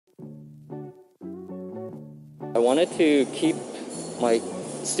I wanted to keep my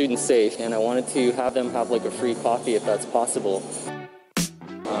students safe, and I wanted to have them have like a free coffee if that's possible.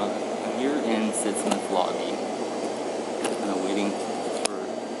 I'm here in Sid Smith lobby, kind of waiting for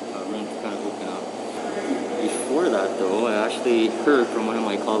a room to kind of open up. Before that though, I actually heard from one of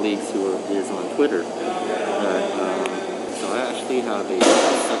my colleagues who is on Twitter that, so I actually have a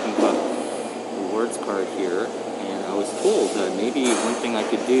Second Cup rewards card here, and I was told that maybe one thing I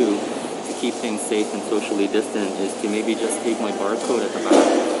could do to keep things safe and socially distant is to maybe just take my barcode at the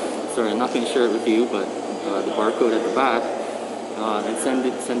back. Sorry, I'm not going to share it with you, but the barcode at the back, and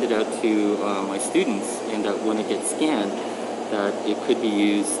send it out to my students, and that when it gets scanned, that it could be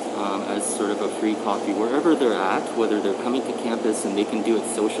used as sort of a free coffee wherever they're at, whether they're coming to campus and they can do it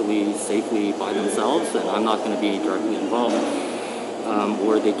socially, safely by themselves, and I'm not going to be directly involved,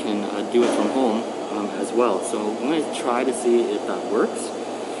 or they can do it from home as well. So I'm going to try to see if that works,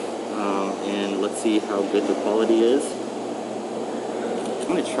 and let's see how good the quality is. I'm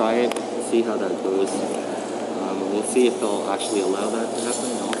going to try it, see how that goes. We'll see if they'll actually allow that to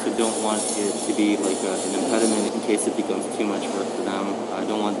happen. I also don't want it to be like an impediment in case it becomes too much work for them. I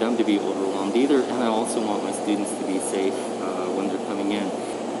don't want them to be overwhelmed either, and I also want my students to be safe when they're coming in.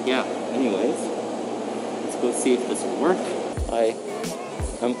 Yeah, anyways, let's go see if this will work.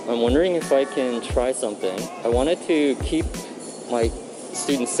 I'm wondering if I can try something. I wanted to keep my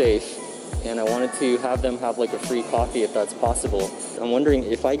students safe, and I wanted to have them have like a free coffee if that's possible. I'm wondering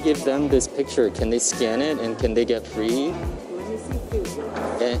if I give them this picture, can they scan it and can they get free?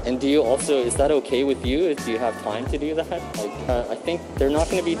 And do you also, is that okay with you? Do you have time to do that? Like, I think there are not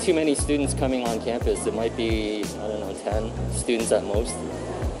going to be too many students coming on campus. It might be, I don't know, 10 students at most.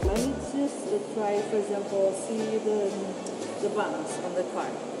 Let me just try, for example, see the buttons on the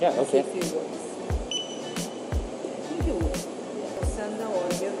card. Yeah, okay. See if it works. I think it will. Send them or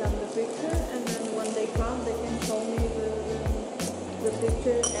give them the picture, and then when they come, they can show me the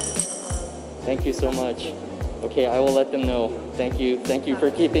picture. And thank you so much. Okay, I will let them know. Thank you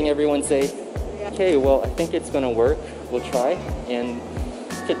for keeping everyone safe. Okay, well, I think it's gonna work. We'll try, and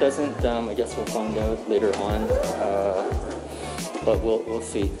if it doesn't, I guess we'll find out later on. But we'll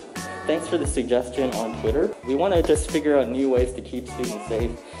see. Thanks for the suggestion on Twitter. We want to just figure out new ways to keep students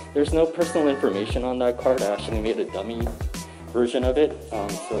safe. There's no personal information on that card. I actually made a dummy version of it,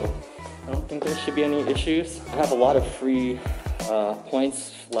 so I don't think there should be any issues. I have a lot of free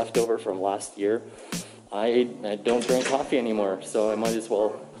points left over from last year. I don't drink coffee anymore, so I might as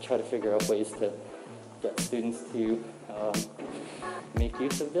well try to figure out ways to get students to make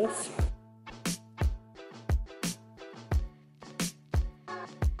use of this.